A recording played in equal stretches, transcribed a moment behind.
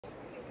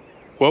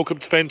welcome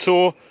to Fens.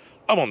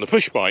 I'm on the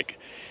push bike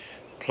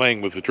playing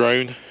with the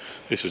drone.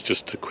 This is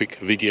just a quick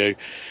video.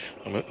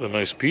 I'm at the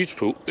most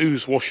beautiful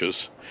Ouse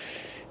Washes.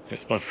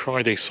 It's my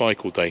Friday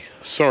cycle day.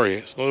 Sorry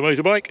it's not a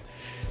motorbike,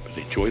 but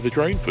enjoy the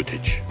drone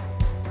footage.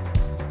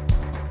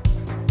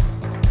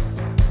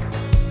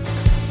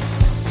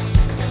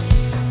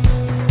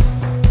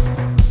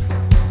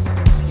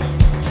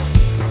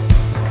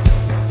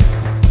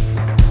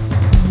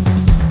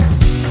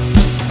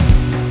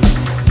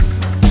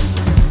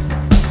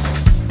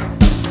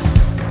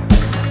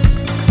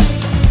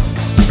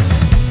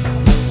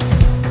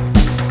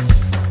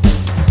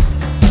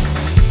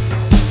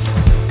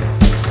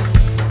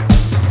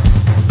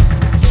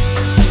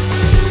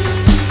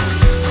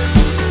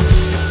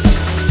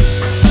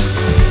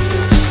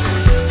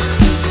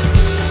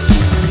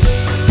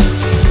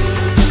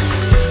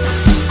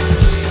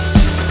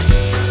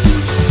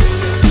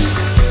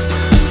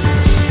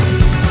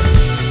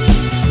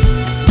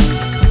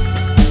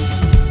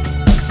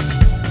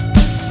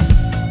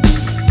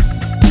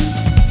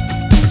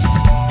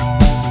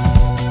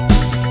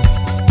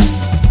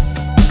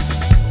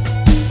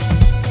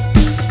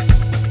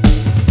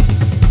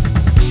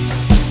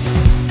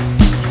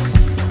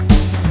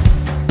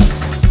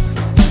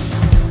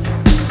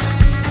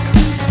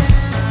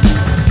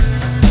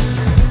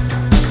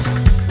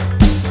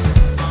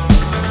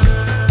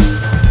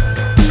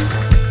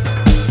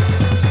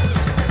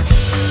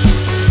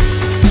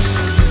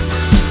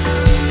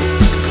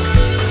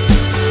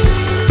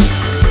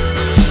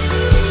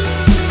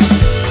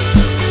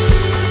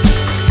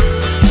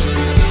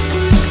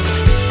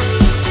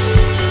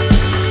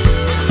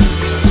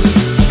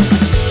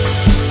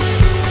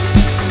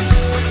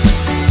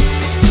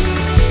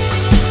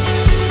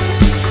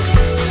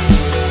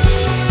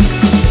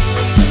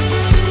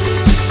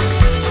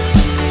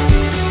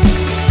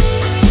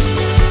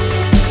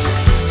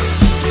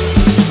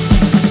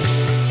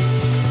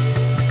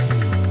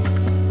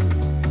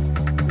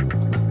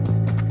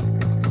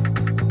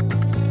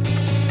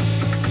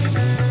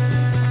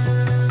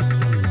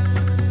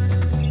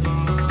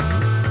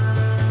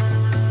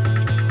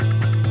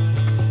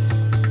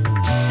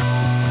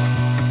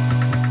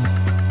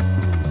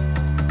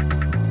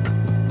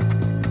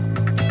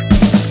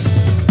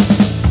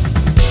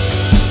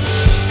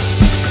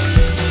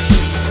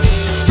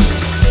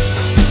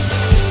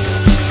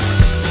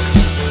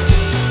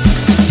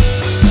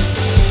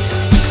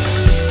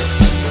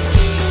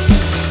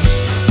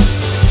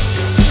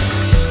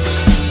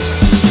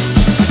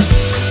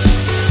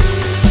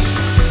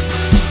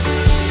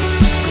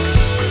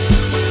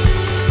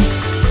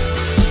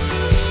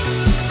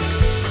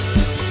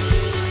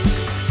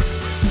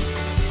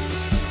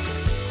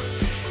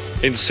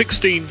 In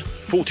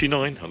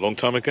 1649, a long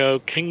time ago,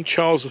 King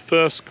Charles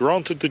I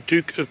granted the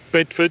Duke of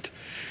Bedford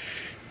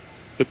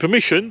the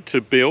permission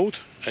to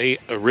build a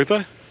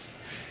river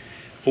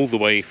all the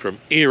way from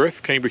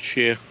Erith,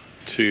 Cambridgeshire,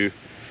 to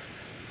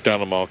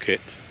Downmarket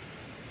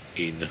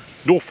in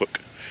Norfolk.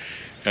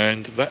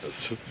 And that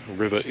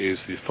river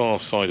is the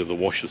far side of the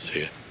washes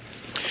here.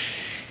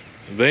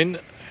 And then,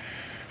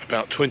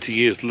 about 20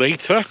 years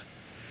later,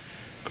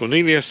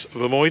 Cornelius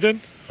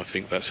Vermuyden, I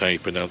think that's how you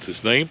pronounce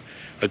his name,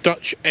 a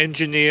Dutch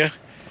engineer,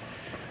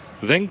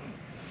 then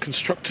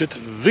constructed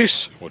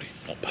this, well,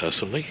 not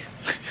personally,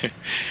 it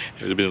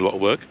would have been a lot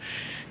of work,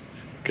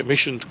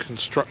 commissioned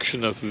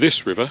construction of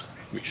this river,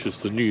 which is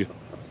the new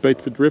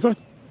Bedford River,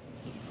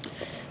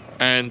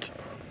 and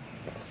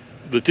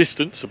the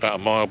distance, about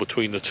a mile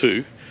between the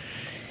two,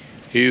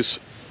 is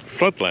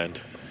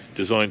floodland,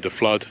 designed to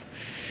flood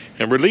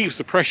and relieves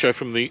the pressure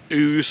from the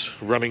Ouse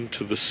running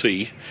to the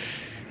sea,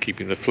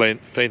 keeping the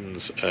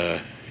Fens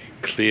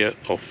clear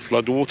of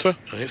flood water,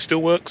 and it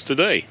still works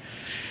today.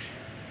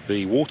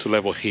 The water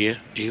level here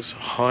is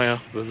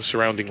higher than the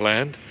surrounding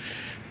land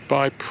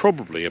by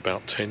probably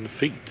about 10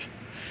 feet.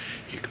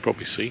 You can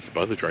probably see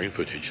by the drone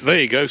footage. There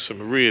you go,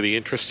 some really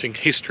interesting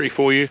history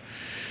for you,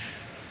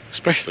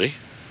 especially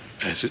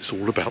as it's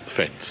all about the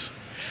Fens.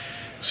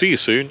 See you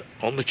soon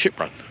on the chip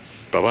run.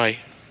 Bye bye.